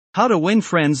How to Win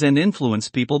Friends and Influence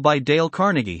People by Dale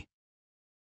Carnegie.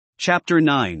 Chapter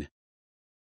 9.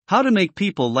 How to Make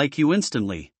People Like You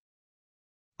Instantly.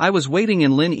 I was waiting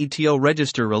in Lynn ETO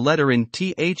register a letter in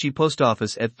THE post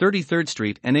office at 33rd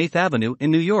Street and 8th Avenue in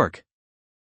New York.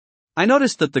 I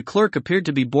noticed that the clerk appeared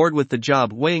to be bored with the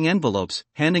job weighing envelopes,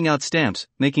 handing out stamps,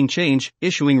 making change,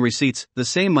 issuing receipts, the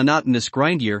same monotonous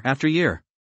grind year after year.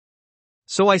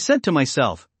 So I said to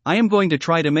myself, I am going to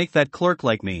try to make that clerk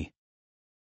like me.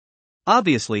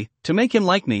 Obviously, to make him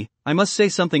like me, I must say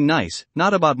something nice,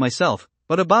 not about myself,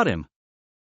 but about him.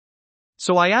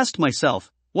 So I asked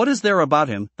myself, what is there about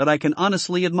him that I can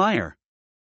honestly admire?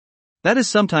 That is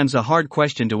sometimes a hard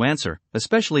question to answer,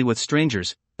 especially with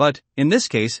strangers, but, in this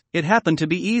case, it happened to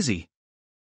be easy.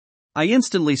 I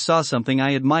instantly saw something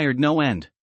I admired no end.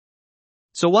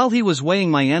 So while he was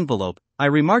weighing my envelope, I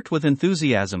remarked with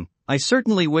enthusiasm, I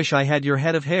certainly wish I had your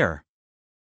head of hair.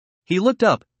 He looked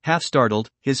up, half startled,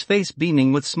 his face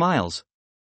beaming with smiles.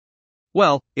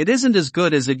 Well, it isn't as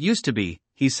good as it used to be,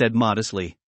 he said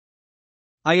modestly.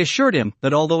 I assured him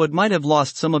that although it might have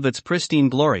lost some of its pristine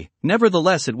glory,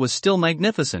 nevertheless it was still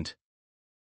magnificent.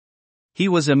 He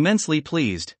was immensely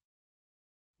pleased.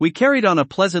 We carried on a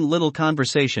pleasant little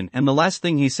conversation, and the last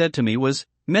thing he said to me was,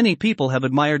 many people have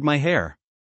admired my hair.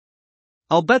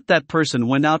 I'll bet that person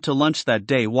went out to lunch that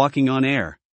day walking on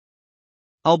air.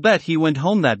 I'll bet he went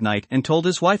home that night and told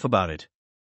his wife about it.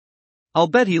 I'll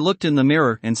bet he looked in the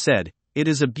mirror and said, it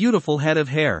is a beautiful head of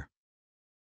hair.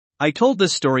 I told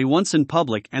this story once in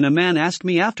public and a man asked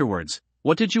me afterwards,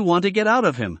 what did you want to get out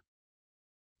of him?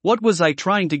 What was I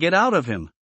trying to get out of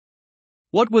him?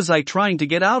 What was I trying to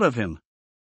get out of him?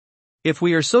 If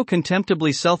we are so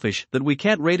contemptibly selfish that we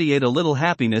can't radiate a little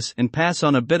happiness and pass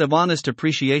on a bit of honest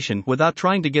appreciation without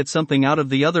trying to get something out of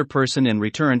the other person in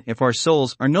return, if our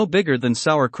souls are no bigger than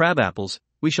sour crab apples,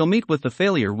 we shall meet with the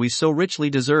failure we so richly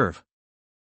deserve.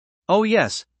 Oh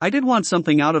yes, I did want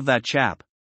something out of that chap.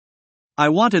 I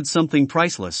wanted something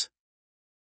priceless.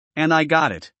 And I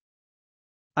got it.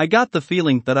 I got the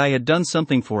feeling that I had done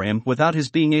something for him without his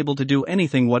being able to do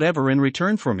anything whatever in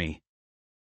return for me.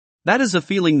 That is a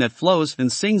feeling that flows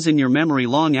and sings in your memory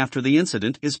long after the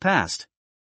incident is past.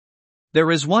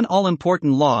 There is one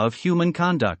all-important law of human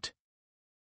conduct.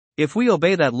 If we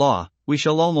obey that law, we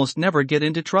shall almost never get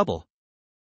into trouble.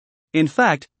 In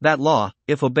fact, that law,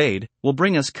 if obeyed, will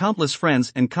bring us countless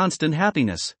friends and constant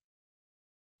happiness.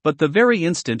 But the very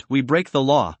instant we break the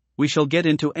law, we shall get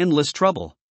into endless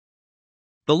trouble.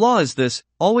 The law is this: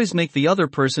 always make the other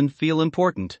person feel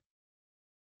important.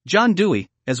 John Dewey,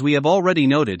 as we have already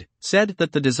noted, said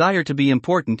that the desire to be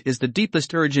important is the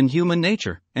deepest urge in human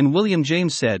nature, and William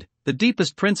James said, the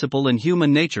deepest principle in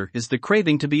human nature is the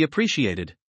craving to be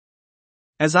appreciated.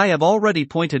 As I have already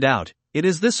pointed out, it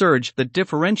is this urge that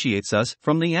differentiates us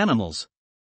from the animals.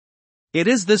 It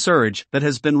is this urge that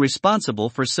has been responsible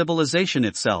for civilization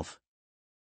itself.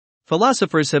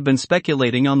 Philosophers have been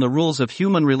speculating on the rules of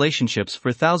human relationships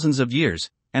for thousands of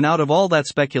years, and out of all that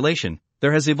speculation,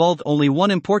 there has evolved only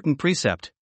one important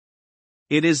precept.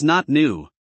 It is not new.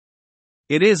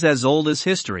 It is as old as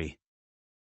history.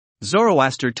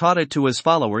 Zoroaster taught it to his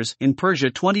followers in Persia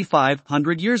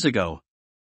 2,500 years ago.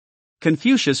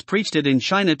 Confucius preached it in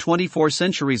China 24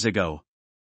 centuries ago.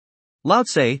 Lao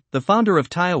Tse, the founder of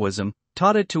Taoism,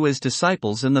 taught it to his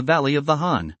disciples in the valley of the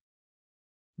Han.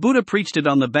 Buddha preached it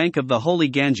on the bank of the holy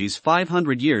Ganges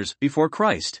 500 years before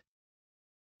Christ.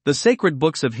 The sacred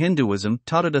books of Hinduism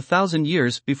taught it 1,000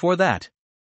 years before that.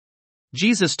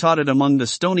 Jesus taught it among the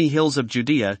stony hills of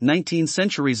Judea 19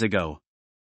 centuries ago.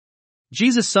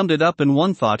 Jesus summed it up in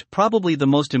one thought, probably the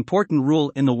most important rule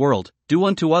in the world: do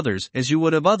unto others as you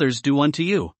would have others do unto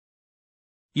you.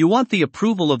 You want the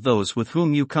approval of those with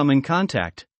whom you come in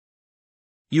contact.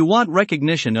 You want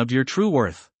recognition of your true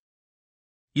worth.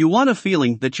 You want a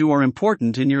feeling that you are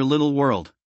important in your little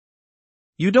world.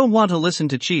 You don't want to listen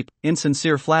to cheap,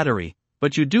 insincere flattery,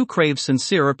 but you do crave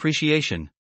sincere appreciation.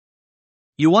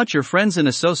 You want your friends and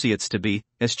associates to be,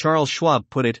 as Charles Schwab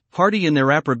put it, hearty in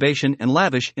their approbation and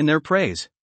lavish in their praise.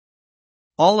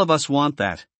 All of us want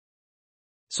that.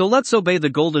 So let's obey the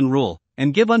golden rule,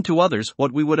 and give unto others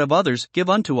what we would have others give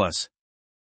unto us.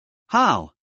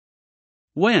 How?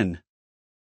 When?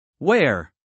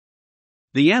 Where?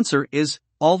 The answer is,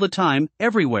 all the time,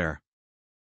 everywhere.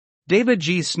 David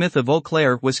G. Smith of Eau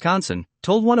Claire, Wisconsin,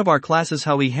 told one of our classes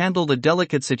how he handled a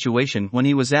delicate situation when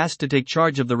he was asked to take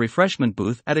charge of the refreshment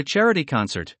booth at a charity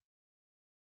concert.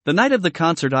 The night of the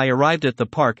concert, I arrived at the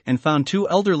park and found two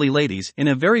elderly ladies in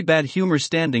a very bad humor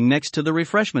standing next to the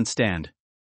refreshment stand.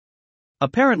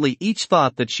 Apparently each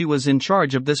thought that she was in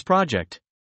charge of this project.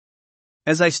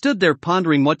 As I stood there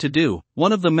pondering what to do,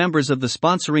 one of the members of the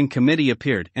sponsoring committee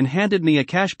appeared and handed me a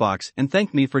cash box and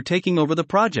thanked me for taking over the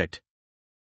project.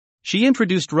 She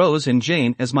introduced Rose and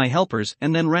Jane as my helpers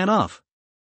and then ran off.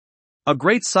 A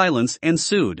great silence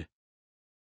ensued.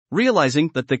 Realizing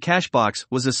that the cash box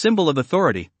was a symbol of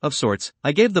authority, of sorts,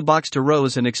 I gave the box to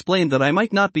Rose and explained that I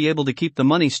might not be able to keep the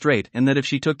money straight and that if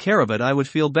she took care of it I would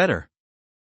feel better.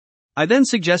 I then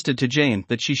suggested to Jane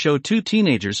that she show two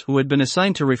teenagers who had been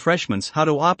assigned to refreshments how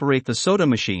to operate the soda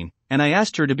machine, and I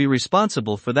asked her to be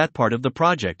responsible for that part of the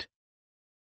project.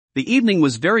 The evening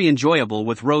was very enjoyable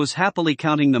with Rose happily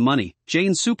counting the money,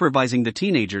 Jane supervising the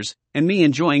teenagers, and me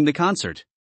enjoying the concert.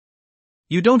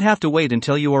 You don't have to wait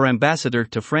until you are ambassador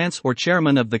to France or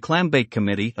chairman of the clambake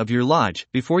committee of your lodge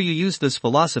before you use this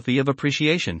philosophy of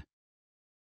appreciation.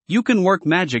 You can work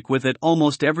magic with it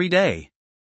almost every day.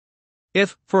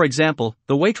 If, for example,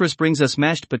 the waitress brings us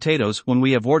mashed potatoes when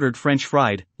we have ordered French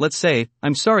fried, let's say,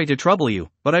 "I'm sorry to trouble you,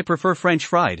 but I prefer French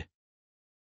fried."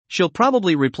 She'll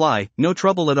probably reply, "No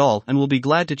trouble at all," and will be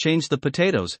glad to change the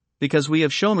potatoes, because we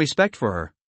have shown respect for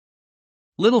her.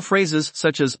 Little phrases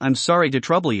such as, "I'm sorry to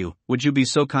trouble you, would you be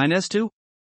so kind as to?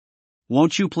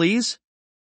 Won't you please?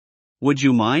 Would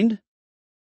you mind?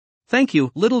 Thank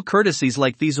you." Little courtesies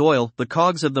like these oil the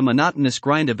cogs of the monotonous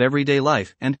grind of everyday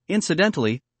life, and,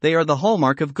 incidentally, they are the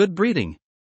hallmark of good breeding.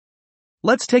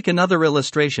 Let's take another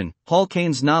illustration. Hall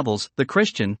Caine's novels, The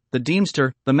Christian, The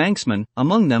Deemster, The Manxman,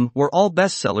 among them, were all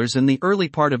bestsellers in the early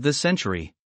part of this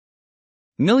century.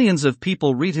 Millions of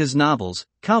people read his novels,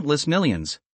 countless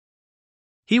millions.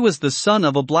 He was the son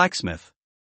of a blacksmith.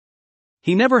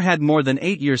 He never had more than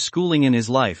 8 years schooling in his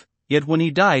life, yet when he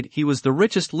died he was the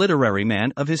richest literary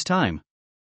man of his time.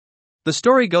 The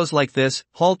story goes like this: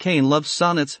 Hall Caine loved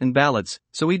sonnets and ballads,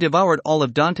 so he devoured all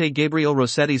of Dante Gabriel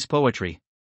Rossetti's poetry.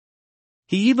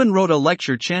 He even wrote a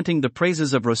lecture chanting the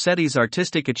praises of Rossetti's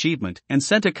artistic achievement and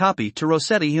sent a copy to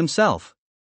Rossetti himself.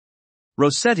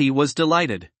 Rossetti was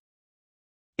delighted.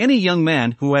 Any young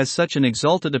man who has such an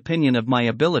exalted opinion of my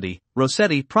ability,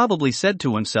 Rossetti probably said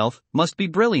to himself, must be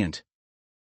brilliant.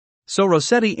 So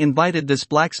Rossetti invited this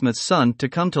blacksmith's son to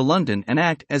come to London and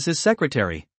act as his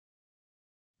secretary.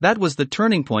 That was the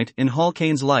turning point in Hall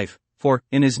Caine's life, for,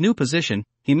 in his new position,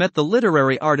 he met the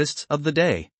literary artists of the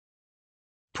day.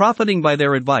 Profiting by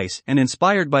their advice and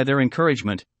inspired by their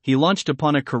encouragement, he launched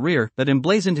upon a career that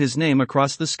emblazoned his name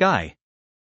across the sky.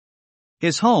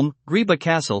 His home, Greeba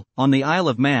Castle, on the Isle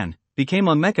of Man, became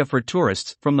a mecca for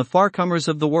tourists from the far corners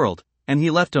of the world, and he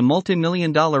left a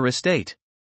multi-million-dollar estate.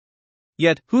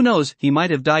 Yet, who knows, he might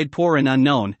have died poor and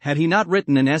unknown had he not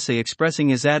written an essay expressing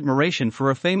his admiration for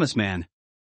a famous man.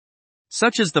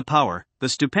 Such is the power, the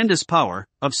stupendous power,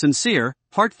 of sincere,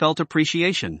 heartfelt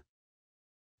appreciation.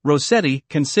 Rossetti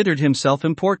considered himself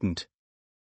important.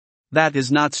 That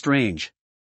is not strange.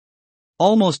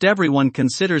 Almost everyone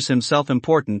considers himself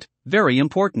important, very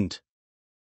important.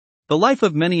 The life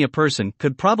of many a person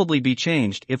could probably be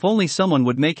changed if only someone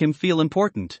would make him feel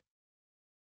important.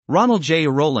 Ronald J.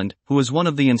 Rowland, who is one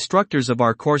of the instructors of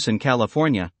our course in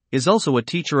California, is also a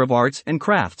teacher of arts and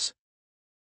crafts.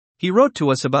 He wrote to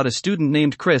us about a student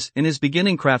named Chris in his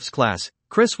beginning crafts class.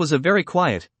 Chris was a very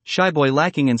quiet, shy boy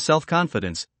lacking in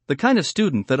self-confidence, the kind of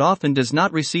student that often does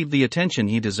not receive the attention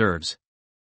he deserves.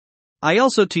 I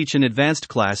also teach an advanced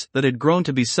class that had grown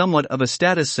to be somewhat of a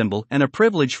status symbol and a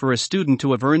privilege for a student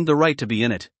to have earned the right to be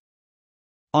in it.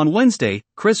 On Wednesday,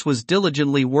 Chris was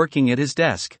diligently working at his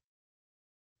desk.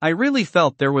 I really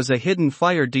felt there was a hidden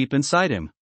fire deep inside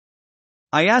him.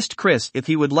 I asked Chris if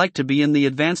he would like to be in the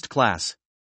advanced class.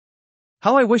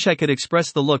 How I wish I could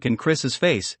express the look in Chris's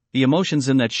face, the emotions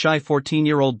in that shy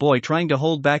 14-year-old boy trying to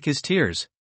hold back his tears.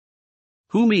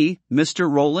 Who, me, Mr.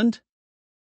 Rowland?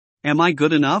 Am I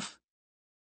good enough?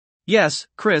 Yes,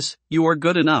 Chris, you are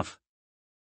good enough.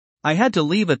 I had to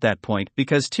leave at that point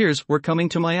because tears were coming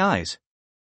to my eyes.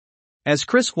 As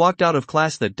Chris walked out of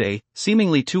class that day,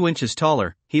 seemingly 2 inches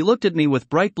taller, he looked at me with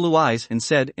bright blue eyes and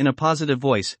said in a positive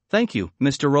voice, "Thank you,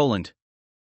 Mr. Rowland."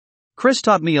 Chris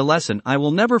taught me a lesson I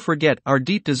will never forget: our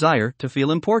deep desire to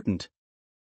feel important.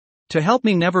 To help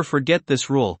me never forget this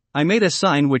rule, I made a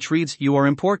sign which reads, "You are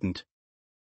important."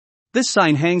 This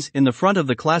sign hangs in the front of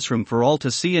the classroom for all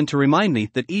to see and to remind me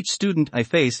that each student I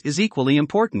face is equally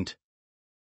important.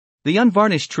 The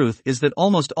unvarnished truth is that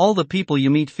almost all the people you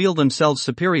meet feel themselves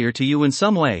superior to you in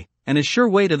some way, and a sure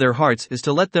way to their hearts is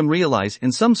to let them realize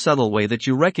in some subtle way that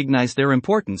you recognize their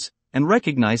importance, and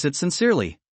recognize it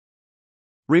sincerely.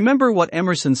 Remember what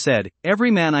Emerson said,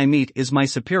 "Every man I meet is my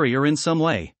superior in some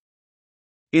way.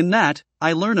 In that,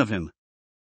 I learn of him."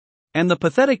 And the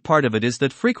pathetic part of it is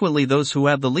that frequently those who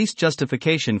have the least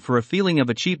justification for a feeling of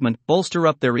achievement bolster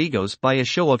up their egos by a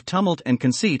show of tumult and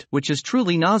conceit which is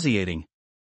truly nauseating.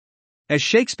 As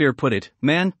Shakespeare put it,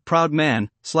 proud man,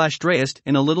 /Dreist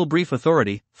in A Little Brief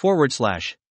Authority,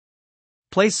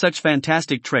 / plays such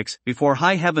fantastic tricks before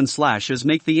high heaven / as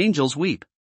make the angels weep.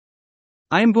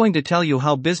 I am going to tell you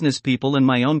how business people in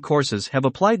my own courses have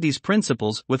applied these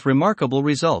principles with remarkable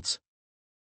results.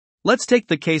 Let's take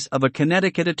the case of a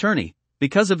Connecticut attorney.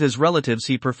 Because of his relatives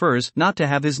he prefers not to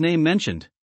have his name mentioned.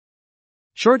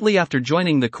 Shortly after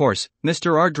joining the course,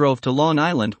 Mr. R drove to Long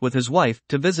Island with his wife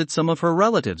to visit some of her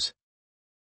relatives.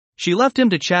 She left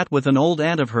him to chat with an old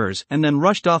aunt of hers and then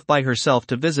rushed off by herself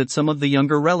to visit some of the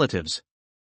younger relatives.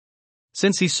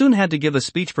 Since he soon had to give a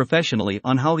speech professionally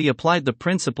on how he applied the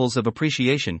principles of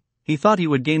appreciation, he thought he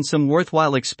would gain some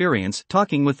worthwhile experience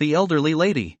talking with the elderly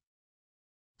lady.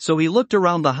 So he looked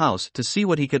around the house to see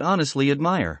what he could honestly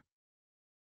admire.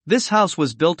 "This house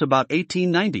was built about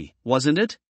 1890, wasn't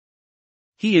it?"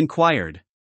 he inquired.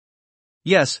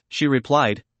 "Yes," she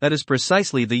replied, "that is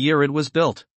precisely the year it was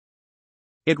built."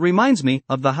 "It reminds me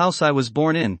of the house I was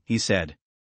born in," he said.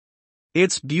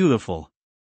 "It's beautiful.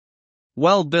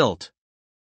 Well built.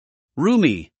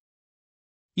 Roomy.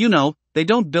 You know, they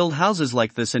don't build houses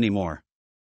like this anymore."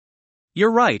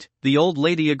 "You're right," the old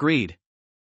lady agreed.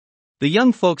 "The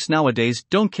young folks nowadays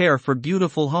don't care for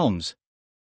beautiful homes.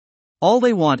 All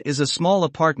they want is a small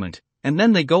apartment, and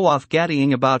then they go off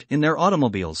gaddying about in their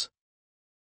automobiles."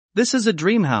 "This is a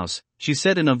dream house," she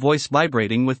said in a voice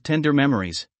vibrating with tender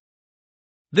memories.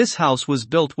 "This house was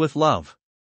built with love.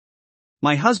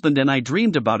 My husband and I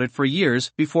dreamed about it for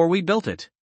years before we built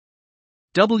it.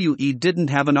 We didn't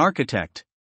have an architect.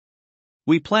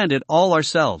 We planned it all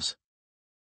ourselves."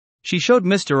 She showed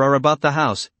Mr. R about the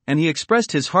house, and he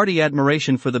expressed his hearty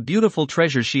admiration for the beautiful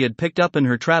treasures she had picked up in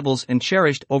her travels and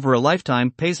cherished over a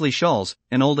lifetime: paisley shawls,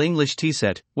 an old English tea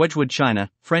set, Wedgwood china,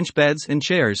 French beds and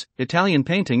chairs, Italian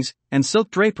paintings, and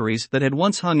silk draperies that had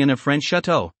once hung in a French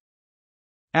chateau.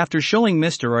 After showing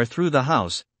Mr. R through the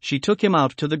house, she took him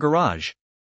out to the garage.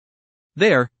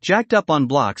 There, jacked up on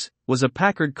blocks, was a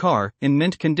Packard car in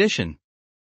mint condition.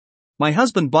 "My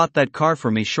husband bought that car for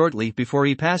me shortly before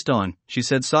he passed on," she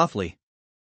said softly.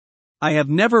 "I have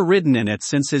never ridden in it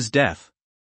since his death.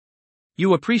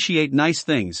 You appreciate nice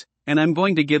things, and I'm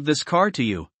going to give this car to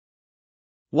you."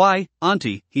 "Why,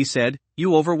 Auntie," he said,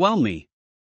 "you overwhelm me.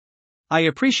 I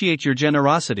appreciate your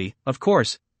generosity, of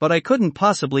course, but I couldn't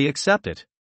possibly accept it.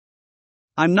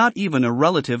 I'm not even a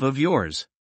relative of yours.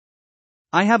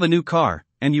 I have a new car,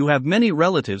 and you have many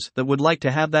relatives that would like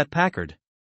to have that Packard."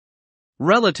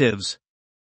 "Relatives!"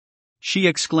 she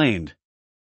exclaimed.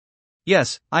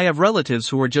 "Yes, I have relatives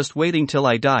who are just waiting till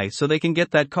I die so they can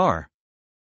get that car.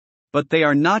 But they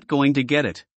are not going to get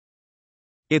it.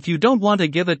 If you don't want to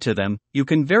give it to them, you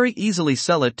can very easily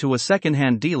sell it to a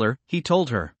second-hand dealer," he told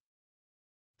her.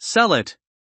 "Sell it?"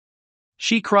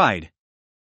 she cried.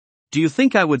 "Do you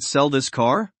think I would sell this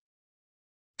car?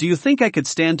 Do you think I could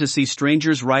stand to see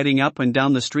strangers riding up and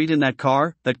down the street in that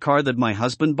car that my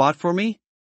husband bought for me?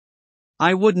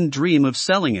 I wouldn't dream of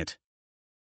selling it.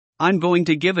 I'm going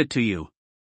to give it to you.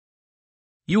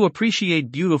 You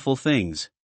appreciate beautiful things."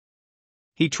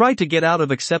 He tried to get out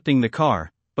of accepting the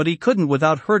car, but he couldn't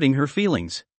without hurting her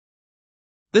feelings.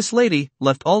 This lady,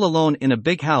 left all alone in a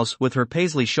big house with her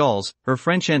paisley shawls, her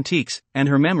French antiques, and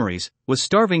her memories, was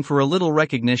starving for a little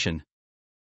recognition.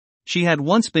 She had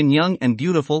once been young and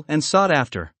beautiful and sought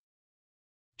after.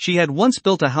 She had once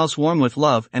built a house warm with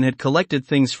love and had collected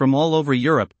things from all over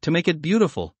Europe to make it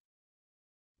beautiful.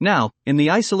 Now, in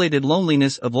the isolated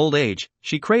loneliness of old age,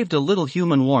 she craved a little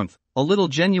human warmth, a little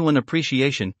genuine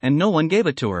appreciation, and no one gave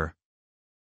it to her.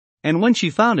 And when she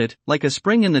found it, like a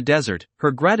spring in the desert,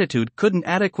 her gratitude couldn't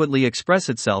adequately express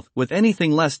itself with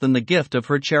anything less than the gift of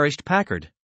her cherished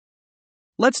Packard.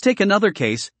 Let's take another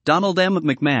case. Donald M.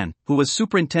 McMahon, who was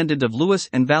superintendent of Lewis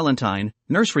and Valentine,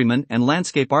 nurseryman and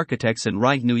landscape architects in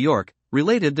Rye, New York,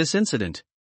 related this incident.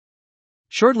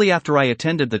 "Shortly after I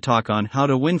attended the talk on how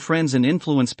to win friends and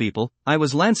influence people, I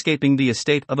was landscaping the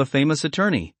estate of a famous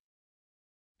attorney.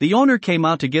 The owner came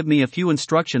out to give me a few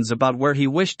instructions about where he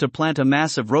wished to plant a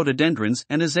mass of rhododendrons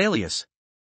and azaleas.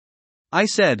 I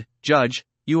said, 'Judge,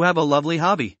 you have a lovely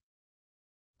hobby.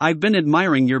 I've been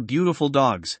admiring your beautiful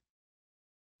dogs.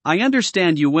 I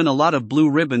understand you win a lot of blue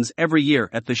ribbons every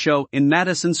year at the show in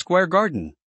Madison Square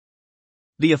Garden.'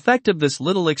 The effect of this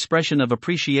little expression of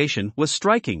appreciation was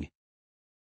striking.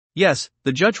 'Yes,'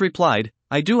 the judge replied,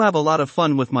 'I do have a lot of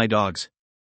fun with my dogs.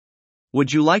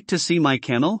 Would you like to see my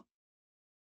kennel?'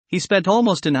 He spent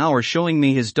almost an hour showing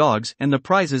me his dogs and the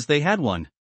prizes they had won.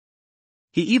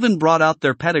 He even brought out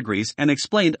their pedigrees and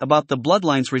explained about the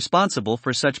bloodlines responsible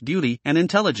for such beauty and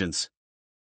intelligence.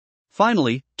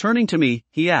 Finally, turning to me,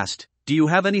 he asked, "Do you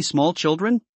have any small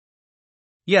children?"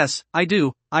 "Yes, I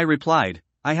do," I replied.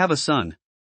 "I have a son."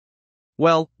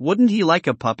 "Well, wouldn't he like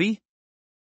a puppy?"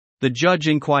 the judge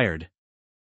inquired.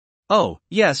 "Oh,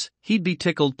 yes, he'd be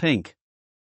tickled pink."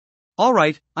 "All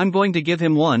right, I'm going to give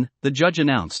him one," the judge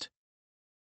announced.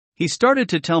 He started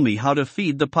to tell me how to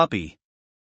feed the puppy.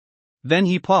 Then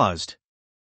he paused.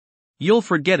 "You'll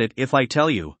forget it if I tell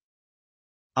you.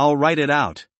 I'll write it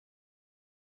out."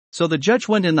 So the judge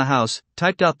went in the house,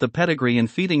 typed out the pedigree and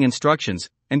feeding instructions,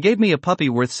 and gave me a puppy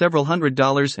worth several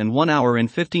 $100s and 1 hour and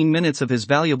 15 minutes of his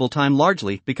valuable time,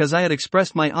 largely because I had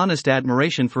expressed my honest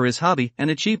admiration for his hobby and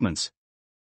achievements.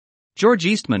 George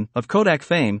Eastman, of Kodak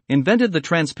fame, invented the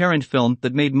transparent film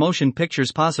that made motion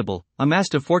pictures possible,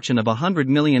 amassed a fortune of $100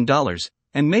 million,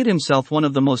 and made himself one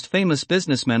of the most famous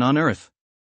businessmen on earth.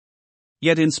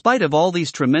 Yet in spite of all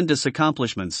these tremendous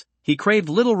accomplishments, he craved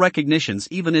little recognitions,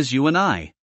 even as you and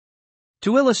I.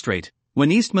 To illustrate,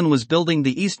 when Eastman was building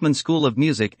the Eastman School of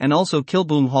Music and also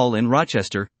Kilboom Hall in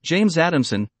Rochester, James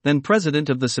Adamson, then president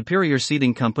of the Superior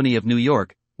Seating Company of New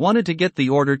York, wanted to get the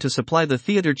order to supply the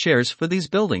theater chairs for these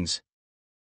buildings.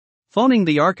 Phoning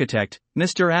the architect,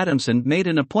 Mr. Adamson made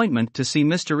an appointment to see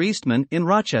Mr. Eastman in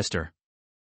Rochester.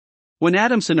 When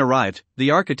Adamson arrived, the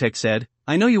architect said,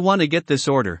 "I know you want to get this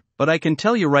order, but I can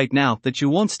tell you right now that you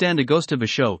won't stand a ghost of a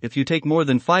show if you take more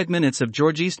than 5 minutes of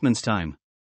George Eastman's time.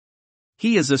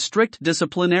 He is a strict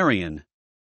disciplinarian.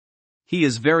 He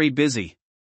is very busy.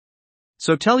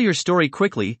 So tell your story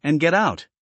quickly and get out."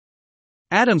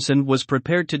 Adamson was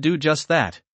prepared to do just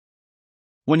that.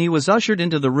 When he was ushered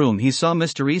into the room, he saw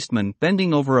Mr. Eastman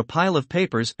bending over a pile of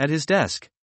papers at his desk.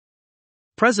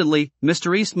 Presently,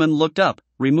 Mr. Eastman looked up,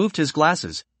 removed his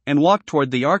glasses, and walked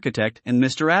toward the architect and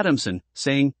Mr. Adamson,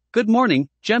 saying, "Good morning,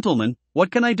 gentlemen,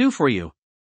 what can I do for you?"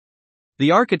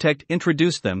 The architect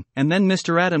introduced them, and then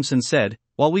Mr. Adamson said,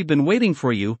 "While we've been waiting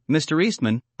for you, Mr.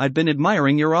 Eastman, I've been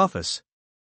admiring your office.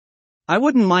 I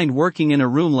wouldn't mind working in a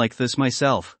room like this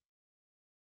myself.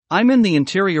 I'm in the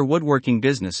interior woodworking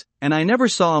business, and I never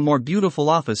saw a more beautiful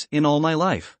office in all my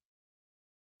life."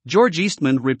 George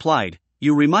Eastman replied,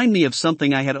 "You remind me of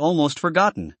something I had almost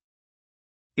forgotten.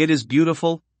 It is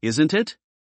beautiful, isn't it?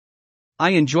 I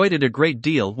enjoyed it a great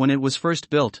deal when it was first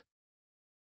built.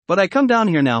 But I come down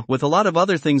here now with a lot of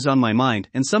other things on my mind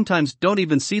and sometimes don't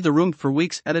even see the room for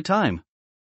weeks at a time."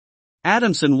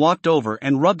 Adamson walked over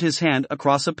and rubbed his hand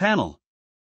across a panel.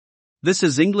 "This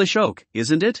is English oak,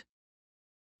 isn't it?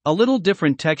 A little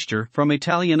different texture from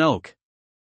Italian oak."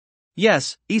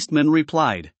 "Yes," Eastman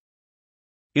replied.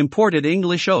 "Imported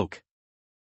English oak.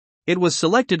 It was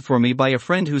selected for me by a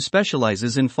friend who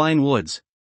specializes in fine woods."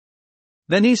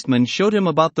 Then Eastman showed him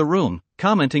about the room,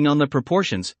 commenting on the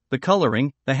proportions, the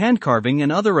coloring, the hand-carving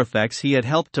and other effects he had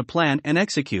helped to plan and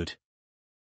execute.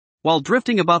 While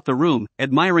drifting about the room,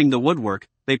 admiring the woodwork,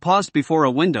 they paused before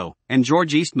a window, and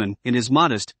George Eastman, in his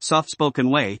modest, soft-spoken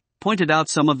way, pointed out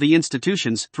some of the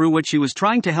institutions through which he was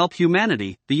trying to help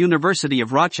humanity: the University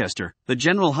of Rochester, the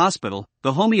General Hospital,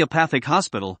 the Homeopathic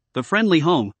Hospital, the Friendly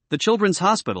Home, the Children's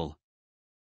Hospital.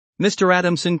 Mr.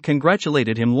 Adamson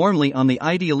congratulated him warmly on the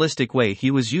idealistic way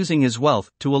he was using his wealth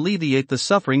to alleviate the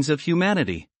sufferings of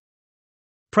humanity.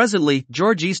 Presently,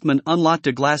 George Eastman unlocked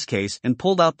a glass case and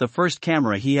pulled out the first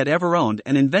camera he had ever owned,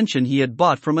 an invention he had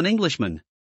bought from an Englishman.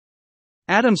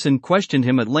 Adamson questioned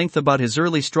him at length about his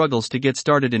early struggles to get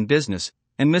started in business,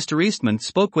 and Mr. Eastman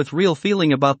spoke with real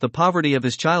feeling about the poverty of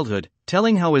his childhood,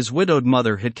 telling how his widowed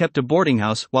mother had kept a boarding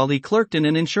house while he clerked in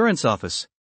an insurance office.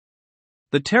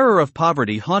 The terror of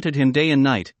poverty haunted him day and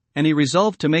night, and he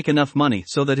resolved to make enough money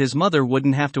so that his mother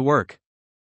wouldn't have to work.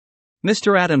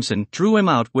 Mr. Adamson drew him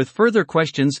out with further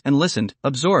questions and listened,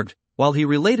 absorbed, while he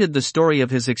related the story of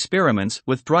his experiments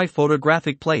with dry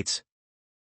photographic plates.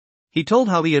 He told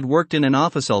how he had worked in an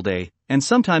office all day, and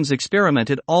sometimes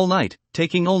experimented all night,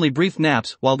 taking only brief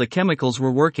naps while the chemicals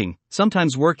were working,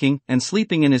 sometimes working and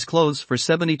sleeping in his clothes for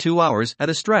 72 hours at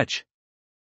a stretch.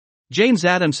 James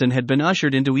Adamson had been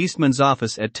ushered into Eastman's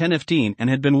office at 10:15 and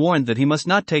had been warned that he must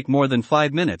not take more than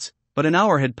 5 minutes, but an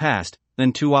hour had passed,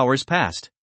 then 2 hours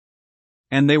passed.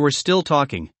 And they were still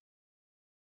talking.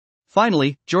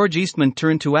 Finally, George Eastman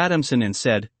turned to Adamson and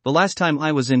said, "The last time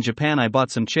I was in Japan I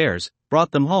bought some chairs,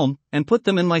 brought them home, and put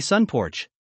them in my sun porch.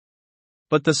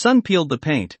 But the sun peeled the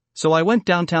paint, so I went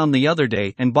downtown the other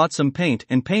day and bought some paint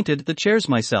and painted the chairs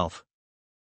myself.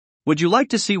 Would you like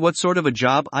to see what sort of a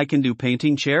job I can do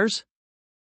painting chairs?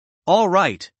 All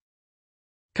right.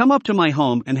 Come up to my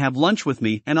home and have lunch with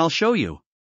me and I'll show you."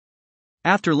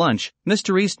 After lunch,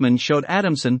 Mr. Eastman showed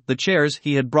Adamson the chairs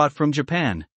he had brought from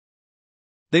Japan.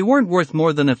 They weren't worth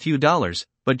more than a few dollars,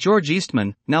 but George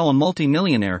Eastman, now a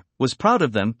multi-millionaire, was proud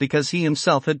of them because he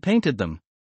himself had painted them.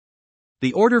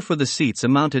 The order for the seats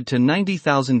amounted to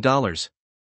 $90,000.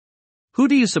 Who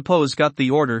do you suppose got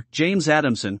the order, James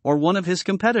Adamson or one of his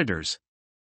competitors?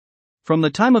 From the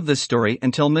time of this story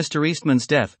until Mr. Eastman's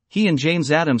death, he and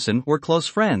James Adamson were close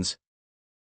friends.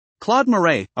 Claude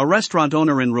Marais, a restaurant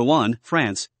owner in Rouen,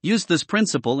 France, used this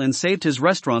principle and saved his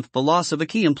restaurant the loss of a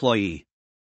key employee.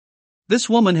 This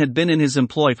woman had been in his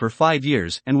employ for 5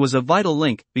 years and was a vital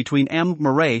link between M.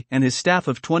 Marais and his staff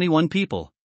of 21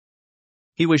 people.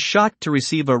 He was shocked to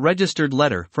receive a registered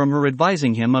letter from her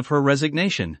advising him of her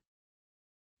resignation.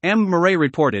 M. Marais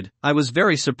reported, "I was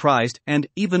very surprised and,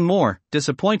 even more,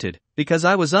 disappointed, because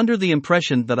I was under the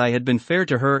impression that I had been fair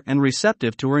to her and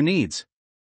receptive to her needs.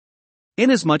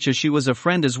 Inasmuch as she was a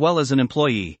friend as well as an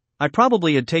employee, I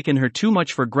probably had taken her too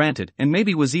much for granted and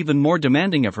maybe was even more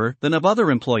demanding of her than of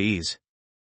other employees.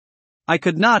 I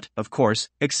could not, of course,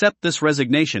 accept this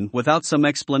resignation without some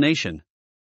explanation.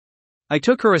 I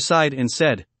took her aside and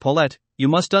said, 'Paulette, you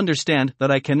must understand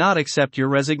that I cannot accept your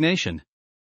resignation.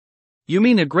 You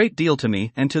mean a great deal to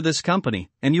me and to this company,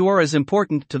 and you are as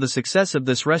important to the success of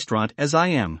this restaurant as I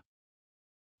am.'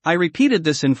 I repeated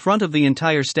this in front of the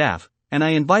entire staff, and I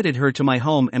invited her to my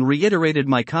home and reiterated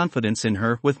my confidence in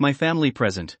her with my family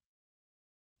present.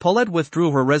 Paulette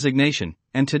withdrew her resignation,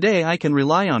 and today I can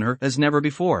rely on her as never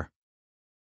before.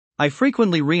 I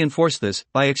frequently reinforce this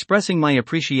by expressing my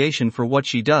appreciation for what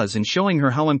she does and showing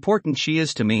her how important she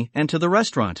is to me and to the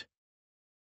restaurant."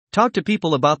 "Talk to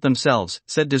people about themselves,"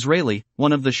 said Disraeli,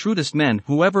 one of the shrewdest men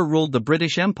who ever ruled the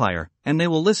British Empire, "and they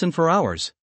will listen for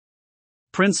hours."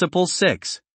 Principle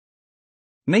 6.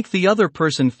 Make the other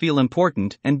person feel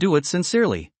important and do it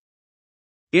sincerely.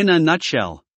 In a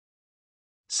nutshell.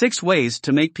 6 ways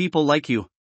to make people like you.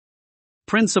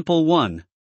 Principle 1.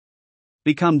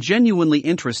 Become genuinely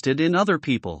interested in other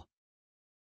people.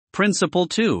 Principle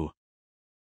 2.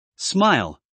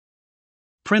 Smile.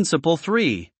 Principle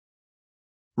 3.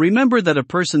 Remember that a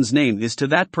person's name is to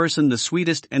that person the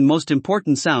sweetest and most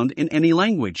important sound in any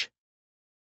language.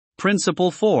 Principle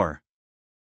 4.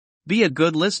 Be a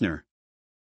good listener.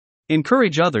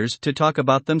 Encourage others to talk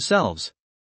about themselves.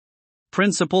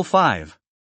 Principle 5.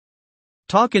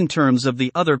 Talk in terms of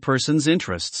the other person's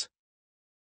interests.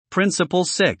 Principle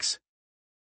 6.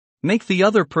 Make the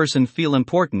other person feel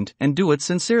important and do it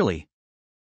sincerely.